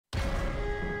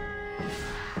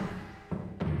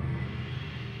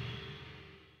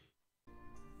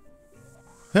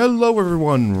Hello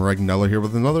everyone, Regnilla here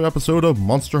with another episode of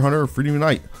Monster Hunter Freedom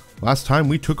Unite. Last time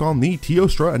we took on the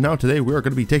Teostra, and now today we are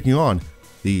going to be taking on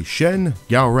the Shen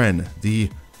Gaoren, the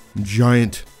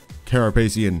giant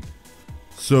Carapacian.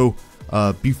 So,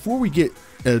 before we get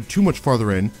too much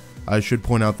farther in, I should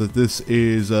point out that this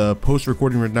is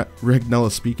post-recording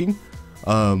Regnilla speaking.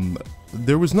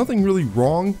 There was nothing really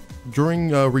wrong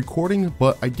during recording,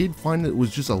 but I did find that it was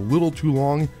just a little too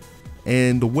long,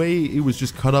 and the way it was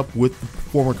just cut up with the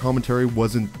former commentary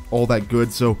wasn't all that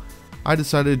good, so I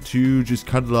decided to just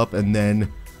cut it up and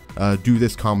then do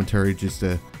this commentary just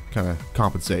to kind of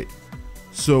compensate.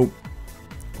 So,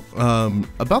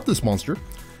 about this monster,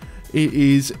 it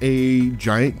is a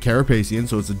giant Carapacian,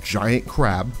 so it's a giant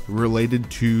crab related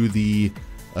to the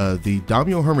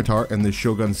Daimyo Hermitaur and the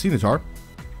Shogun Cenotaur,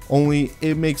 only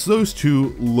it makes those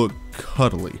two look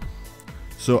cuddly.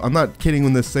 So I'm not kidding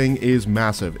when this thing is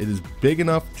massive. It is big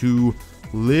enough to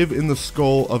live in the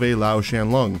skull of a Lao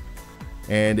Shan Lung.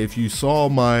 And if you saw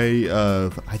my,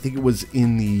 I think it was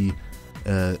in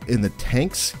the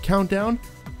tanks countdown,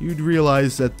 you'd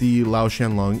realize that the Lao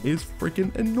Shan Lung is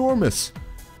freaking enormous.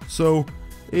 So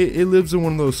it lives in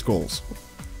one of those skulls.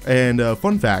 And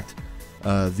fun fact,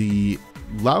 the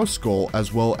Lao skull,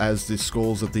 as well as the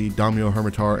skulls that the Daimyo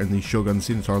Hermitaur and the Shogun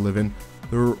Cenotaur live in,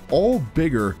 they're all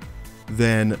bigger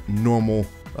than normal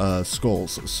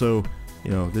skulls. So,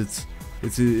 you know, it's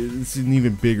an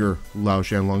even bigger Lao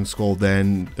Shan Lung skull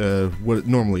than what it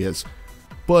normally is.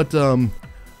 But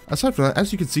aside from that,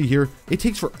 as you can see here, it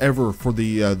takes forever for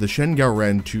the Shen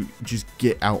Gaoren to just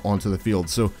get out onto the field.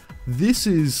 So this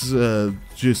is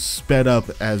just sped up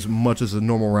as much as a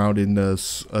normal round in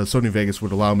Sony Vegas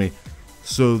would allow me.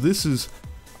 So this is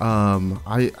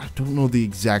I don't know the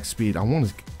exact speed. I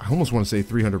almost want to say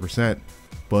 300%.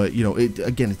 But, you know, it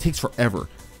takes forever.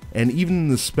 And even in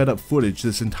the sped up footage,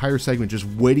 this entire segment just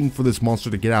waiting for this monster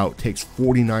to get out takes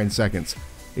 49 seconds.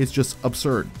 It's just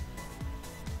absurd.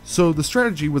 So the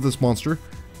strategy with this monster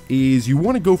is you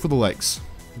want to go for the legs.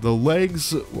 The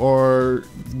legs are,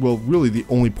 well, really the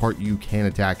only part you can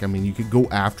attack. I mean, you could go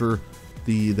after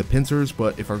the pincers,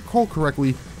 but if I recall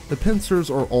correctly, the pincers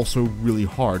are also really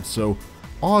hard. So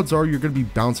odds are you're going to be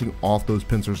bouncing off those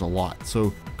pincers a lot.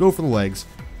 So go for the legs.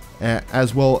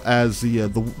 As well as the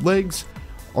legs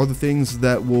are the things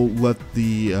that will let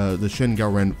the Shen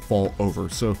Gaoren fall over.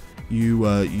 So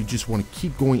you just want to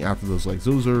keep going after those legs.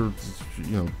 Those are, you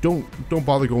know, don't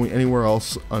bother going anywhere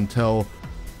else until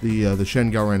the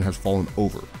Shen Gaoren has fallen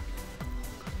over.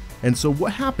 And so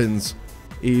what happens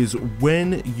is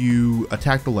when you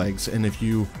attack the legs, and if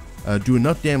you do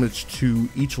enough damage to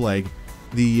each leg,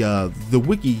 the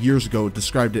wiki years ago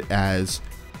described it as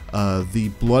the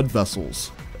blood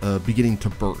vessels beginning to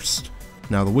burst.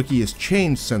 Now the wiki has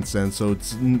changed since then, so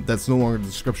that's no longer the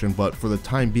description, but for the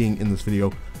time being in this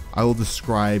video, I will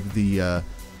describe the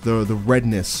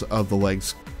redness of the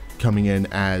legs coming in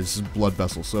as blood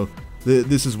vessels. So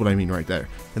this is what I mean right there.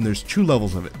 And there's two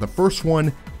levels of it. The first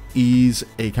one is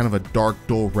a kind of a dark,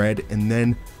 dull red, and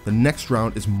then the next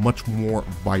round is much more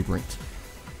vibrant.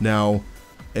 Now,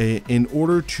 in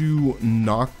order to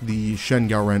knock the Shen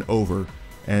Gaoren over,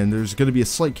 and there's going to be a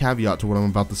slight caveat to what I'm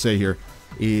about to say here,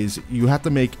 is you have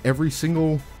to make every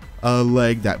single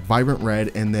leg that vibrant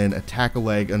red and then attack a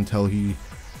leg until he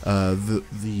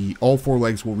all four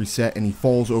legs will reset and he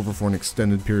falls over for an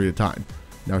extended period of time.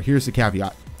 Now here's the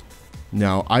caveat.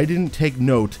 Now I didn't take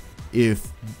note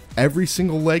if every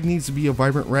single leg needs to be a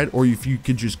vibrant red or if you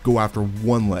could just go after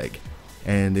one leg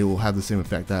and it will have the same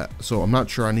effect. So I'm not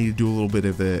sure. I need to do a little bit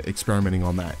of experimenting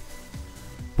on that.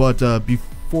 But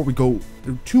before we go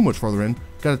too much farther in,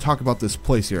 got to talk about this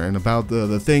place here and about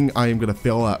the thing I am going to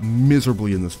fail at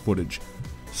miserably in this footage.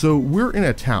 So we're in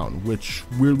a town, which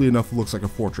weirdly enough looks like a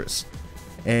fortress,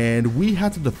 and we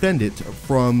have to defend it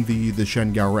from the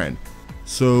Shen Gaoren.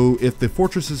 So if the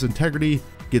fortress's integrity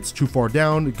gets too far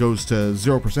down, it goes to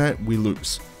 0%, we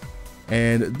lose.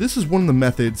 And this is one of the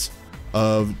methods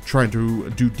of trying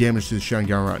to do damage to the Shen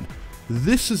Gaoren.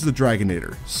 This is the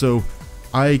Dragonator. So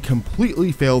I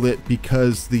completely failed it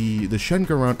because the Shen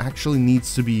Gaoren actually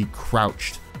needs to be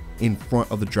crouched in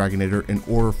front of the Dragonator in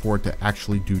order for it to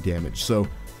actually do damage. So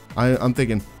I'm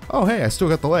thinking, oh hey, I still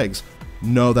got the legs.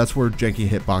 No, that's where janky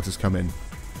hitboxes come in.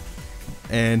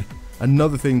 And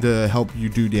another thing to help you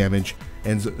do damage,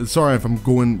 and sorry if I'm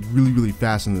going really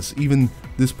fast in this, even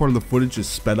this part of the footage is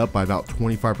sped up by about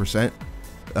 25%.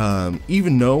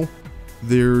 Even though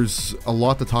there's a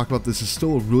lot to talk about, this is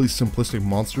still a really simplistic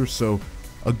monster, so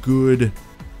a good,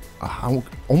 I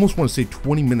almost want to say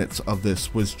 20 minutes of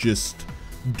this was just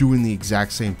doing the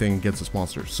exact same thing against this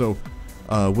monster. So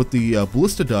what the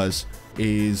ballista does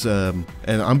is, and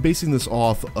I'm basing this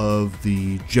off of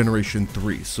the Generation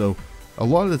 3. So a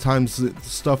lot of the times the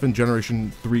stuff in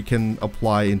Generation 3 can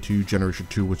apply into Generation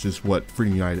 2, which is what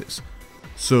Freedom Unite is.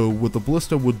 So what the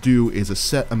Ballista will do is a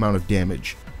set amount of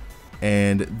damage,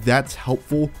 and that's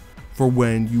helpful for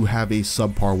when you have a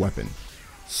subpar weapon.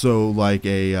 So like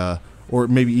or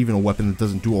maybe even a weapon that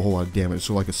doesn't do a whole lot of damage,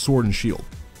 so like a sword and shield.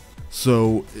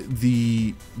 So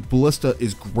the Ballista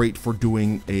is great for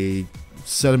doing a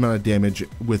set amount of damage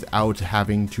without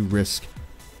having to risk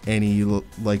any,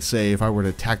 like say if I were to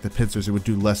attack the pincers, it would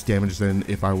do less damage than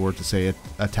if I were to say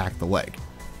attack the leg.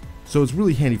 So it's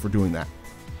really handy for doing that.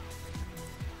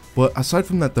 But aside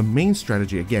from that, the main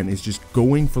strategy again is just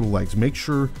going for the legs. Make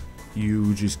sure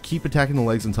you just keep attacking the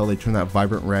legs until they turn that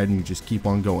vibrant red, and you just keep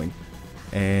on going.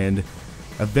 And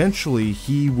eventually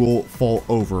he will fall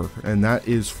over, and that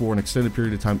is for an extended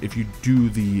period of time if you do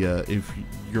the if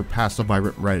you're past the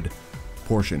vibrant red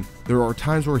portion. There are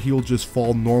times where he'll just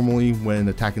fall normally when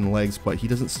attacking the legs, but he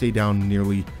doesn't stay down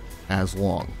nearly as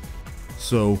long.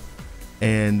 So,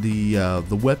 and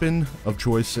the weapon of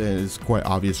choice is quite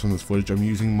obvious from this footage. I'm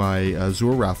using my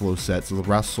Zur Rathlo set, so the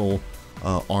Wrath Soul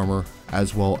armor,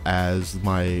 as well as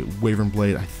my Wyvern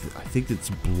Blade. I think it's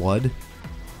blood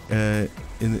in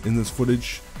this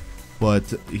footage,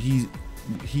 but he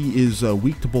is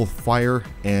weak to both fire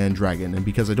and dragon, and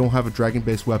because I don't have a dragon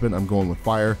based weapon, I'm going with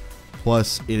fire.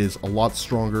 Plus it is a lot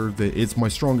stronger. It's my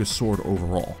strongest sword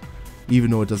overall,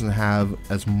 even though it doesn't have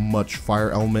as much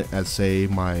fire element as say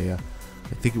my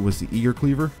I think it was the Eager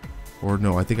Cleaver, or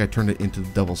no, I think I turned it into the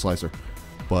Devil Slicer,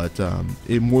 but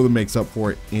it more than makes up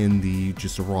for it in the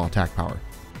just a raw attack power.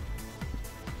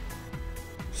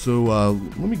 So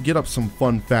let me get up some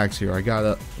fun facts here. I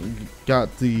got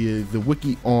the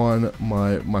wiki on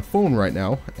my phone right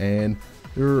now, and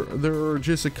there are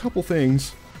just a couple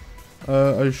things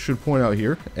I should point out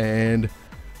here. And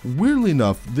weirdly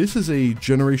enough, this is a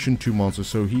Generation 2 monster,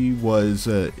 so he was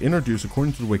introduced,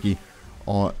 according to the wiki,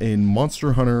 in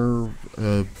Monster Hunter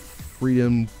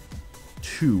Freedom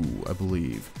 2, I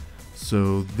believe.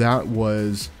 So that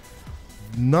was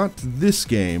not this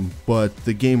game, but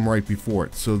the game right before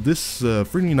it. So this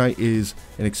Freedom Unite is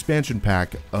an expansion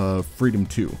pack of Freedom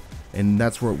 2, and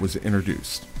that's where it was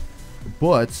introduced.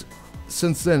 But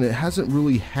since then, it hasn't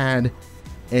really had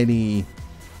any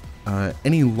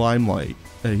limelight.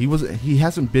 He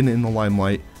hasn't been in the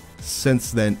limelight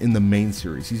since then in the main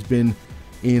series. He's been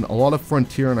in a lot of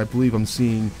Frontier, and I believe I'm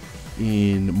seeing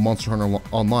in Monster Hunter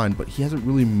Online, but he hasn't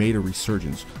really made a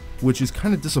resurgence, which is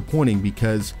kind of disappointing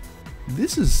because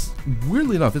this is,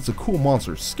 weirdly enough, it's a cool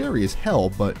monster. Scary as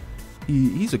hell, but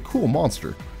he's a cool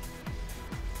monster.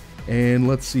 And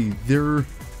let's see,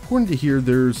 according to here,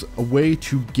 there's a way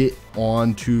to get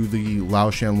onto the Lao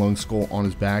Shan Lung skull on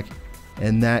his back,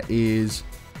 and that is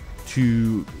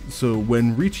so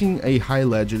when reaching a high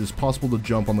ledge, it is possible to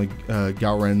jump on the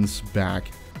Gaoren's back,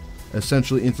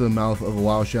 essentially into the mouth of the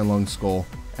Lao Shan Lung skull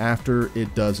after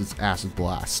it does its acid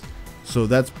blast. So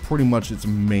that's pretty much its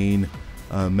main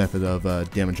method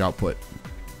of damage output.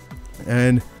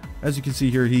 And as you can see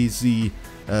here, he's the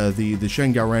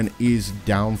Shen Gaoren is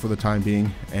down for the time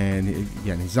being, and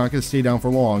again, he's not going to stay down for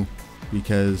long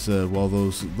because well,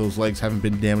 those legs haven't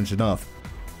been damaged enough.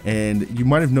 And you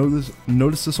might have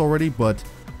noticed this already, but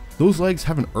those legs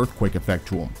have an earthquake effect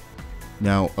to them.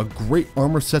 Now, a great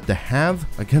armor set to have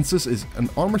against this is an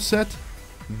armor set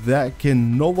that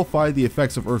can nullify the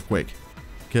effects of earthquake,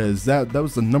 because that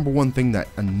was the #1 thing that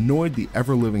annoyed the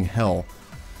ever-living hell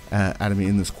out of me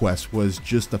in this quest, was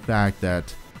just the fact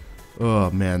that,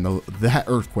 oh man, that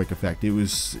earthquake effect,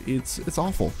 it's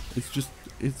awful.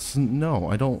 No,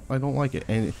 I don't like it,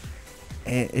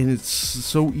 and it's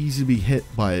so easy to be hit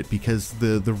by it because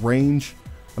the range,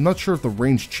 I'm not sure if the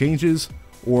range changes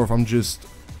or if I'm just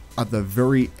at the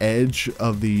very edge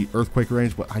of the earthquake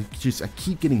range, but I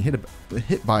keep getting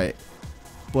hit by it.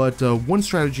 But one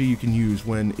strategy you can use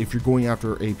if you're going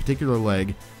after a particular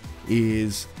leg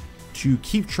is to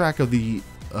keep track of the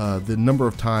number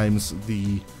of times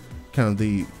the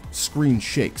screen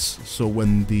shakes. So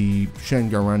when the Shen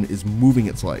Gaoren is moving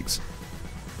its legs,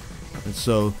 and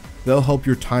so that'll help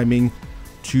your timing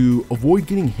to avoid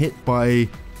getting hit by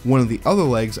one of the other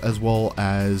legs, as well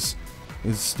as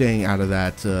staying out of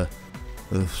that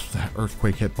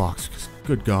earthquake hitbox.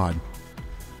 Good God.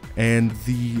 And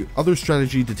the other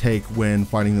strategy to take when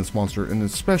fighting this monster, and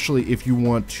especially if you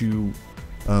want to,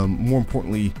 more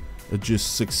importantly,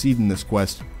 just succeed in this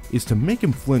quest, is to make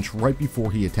him flinch right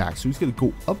before he attacks. So he's going to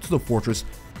go up to the fortress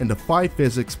and defy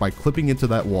physics by clipping into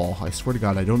that wall. I swear to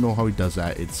God, I don't know how he does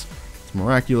that. It's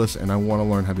miraculous, and I want to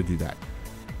learn how to do that.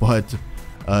 But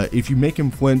if you make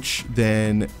him flinch,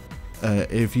 then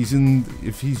if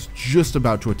he's just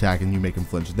about to attack and you make him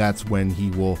flinch, that's when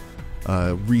he will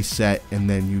reset, and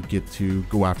then you get to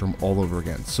go after him all over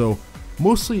again. So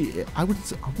mostly, I want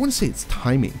to say it's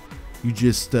timing. You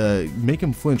just make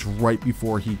him flinch right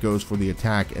before he goes for the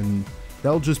attack, and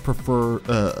that'll just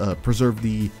preserve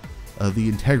the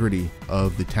integrity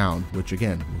of the town, which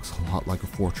again looks a lot like a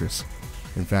fortress.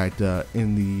 In fact,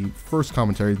 in the first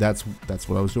commentary, that's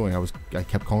what I was doing. I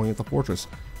kept calling it the fortress.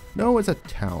 No, it's a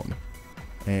town,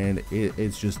 and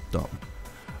it's just dumb.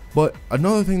 But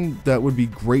another thing that would be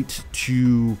great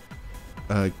to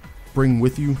bring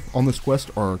with you on this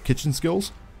quest are kitchen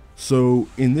skills. So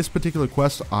in this particular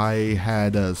quest, I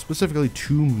had specifically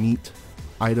 2 meat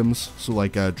items, so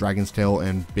like dragon's tail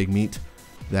and big meat.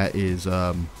 That is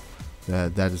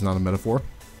that is not a metaphor.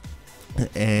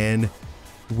 And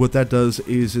what that does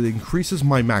is it increases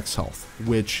my max health,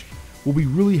 which will be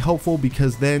really helpful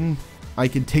because then I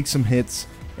can take some hits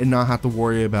and not have to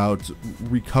worry about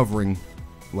recovering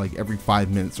like every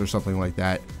 5 minutes or something like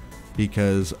that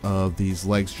because of these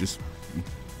legs just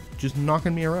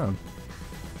knocking me around.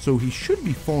 So he should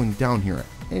be falling down here at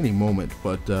any moment,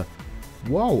 but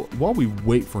while we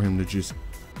wait for him to just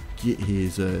get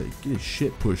his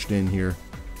shit pushed in here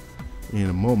in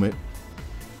a moment,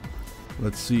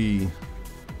 let's see.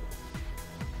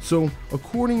 So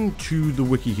according to the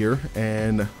wiki here,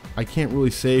 and I can't really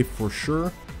say for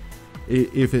sure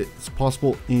if it's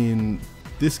possible in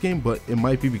this game, but it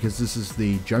might be because this is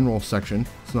the general section.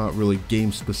 It's not really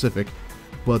game specific,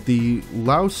 but the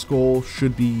Laos skull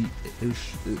should be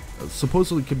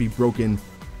supposedly can be broken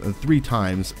 3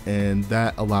 times, and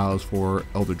that allows for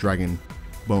Elder Dragon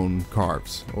bone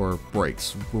carves or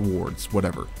breaks, rewards,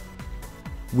 whatever.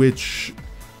 Which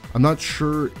I'm not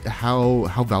sure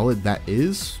how valid that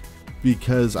is,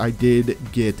 because I did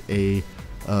get a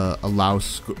Elder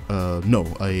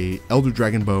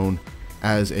Dragon bone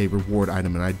as a reward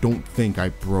item, and I don't think I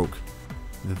broke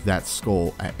that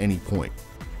skull at any point.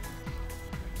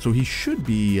 So he should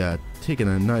be taking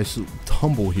a nice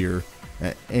tumble here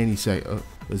at any second.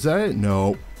 Is that it?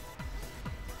 No.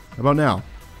 How about now?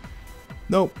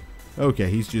 Nope. Okay,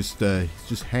 he's just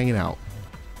hanging out.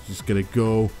 He's just gonna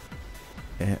go,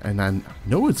 and I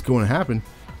know it's going to happen.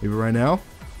 Maybe right now.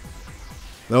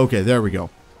 Okay, there we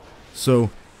go. So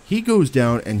he goes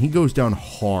down, and he goes down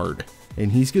hard,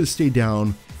 and he's gonna stay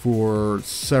down for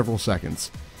several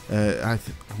seconds. I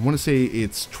want to say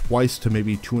it's twice to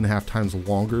maybe 2.5 times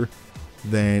longer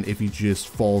than if he just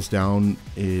falls down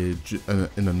in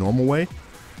a normal way.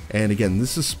 And again,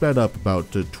 this is sped up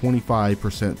about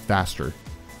 25% faster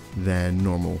than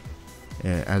normal.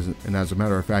 And as a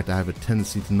matter of fact, I have a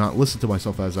tendency to not listen to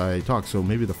myself as I talk. So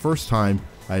maybe the first time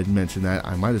I had mentioned that,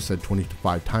 I might have said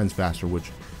 25 times faster, which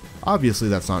obviously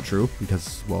that's not true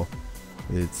because, well,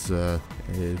 it's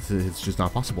just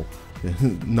not possible.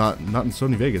 not in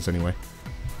Sony Vegas anyway.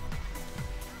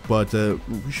 But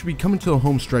we should be coming to the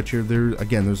home stretch here.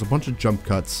 There's a bunch of jump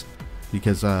cuts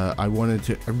because I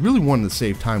really wanted to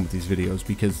save time with these videos,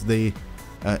 because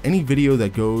any video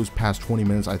that goes past 20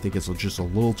 minutes, I think it's just a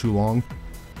little too long,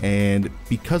 and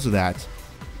because of that,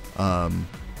 I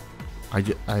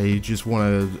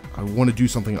want to do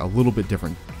something a little bit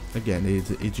different. Again,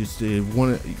 just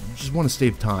want to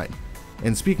save time.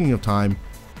 And speaking of time,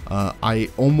 I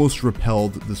almost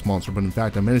repelled this monster, but in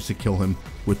fact I managed to kill him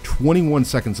with 21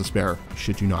 seconds to spare.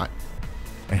 Shit you not.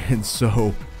 And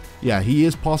so, yeah, he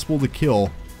is possible to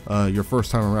kill your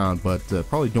first time around, but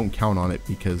probably don't count on it,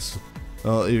 because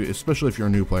especially if you're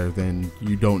a new player, then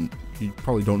you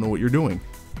probably don't know what you're doing,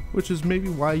 which is maybe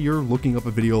why you're looking up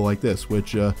a video like this,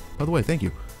 which by the way, thank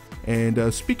you.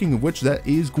 And speaking of which, that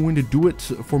is going to do it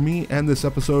for me and this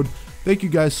episode. Thank you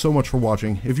guys so much for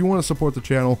watching. If you want to support the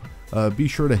channel, be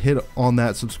sure to hit on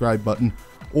that subscribe button,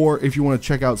 or if you want to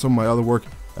check out some of my other work,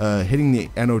 hitting the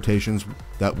annotations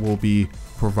that will be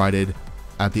provided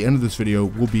at the end of this video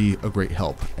will be a great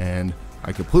help. And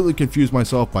I completely confused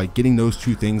myself by getting those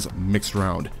 2 things mixed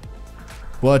around.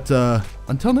 But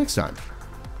until next time,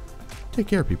 take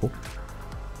care, people.